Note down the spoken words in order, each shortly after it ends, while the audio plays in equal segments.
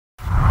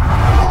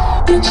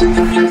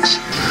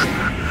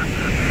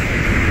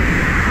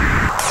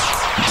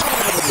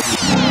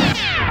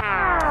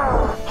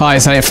Hi,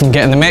 it's Elliott from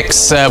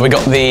GetintheMix. We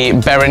got the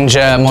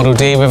Behringer Model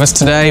D with us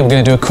today. We're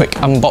going to do a quick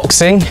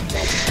unboxing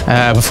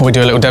before we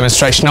do a little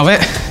demonstration of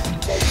it.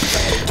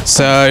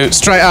 So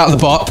straight out of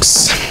the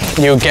box,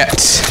 you'll get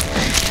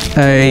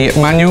a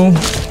manual,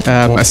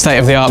 a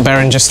state-of-the-art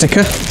Behringer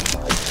sticker.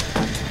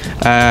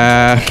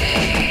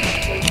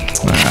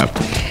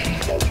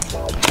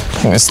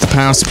 I think this is the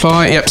power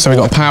supply. Yep, so we've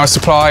got a power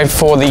supply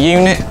for the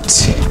unit.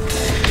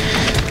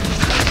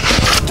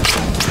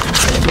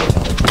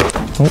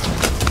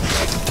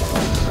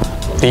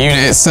 The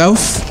unit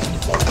itself,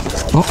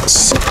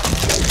 box,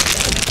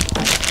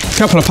 a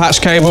couple of patch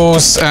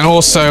cables, and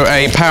also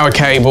a power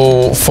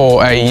cable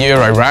for a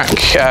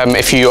Eurorack.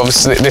 If you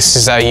obviously, this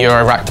is a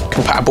Eurorack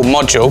compatible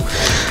module.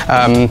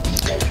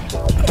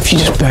 If you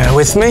just bear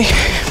with me.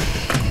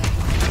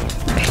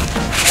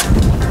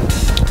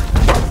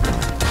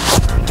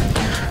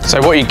 So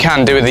what you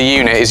can do with the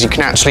unit is you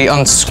can actually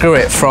unscrew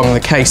it from the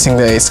casing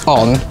that it's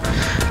on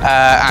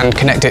and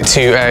connect it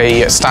to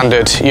a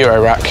standard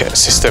Eurorack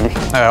system.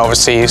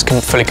 Obviously it's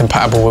fully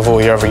compatible with all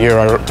your other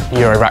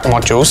Eurorack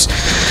modules.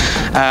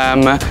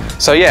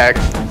 So yeah,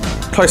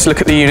 closer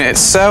look at the unit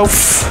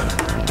itself.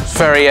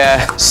 Very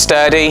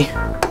sturdy,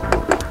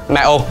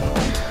 metal.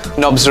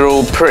 Knobs are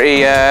all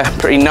pretty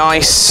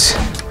nice.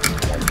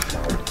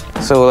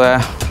 It's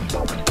all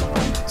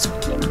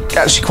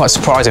actually quite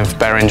surprising for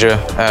Behringer,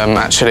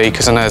 actually,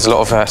 because I know there's a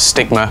lot of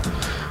stigma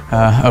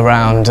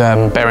around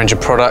Behringer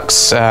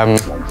products. I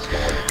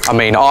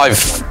mean,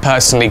 I've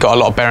personally got a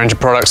lot of Behringer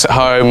products at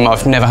home.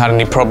 I've never had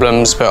any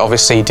problems, but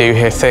obviously you do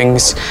hear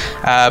things.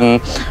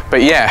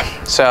 But yeah,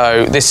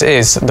 so this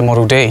is the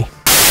Model D.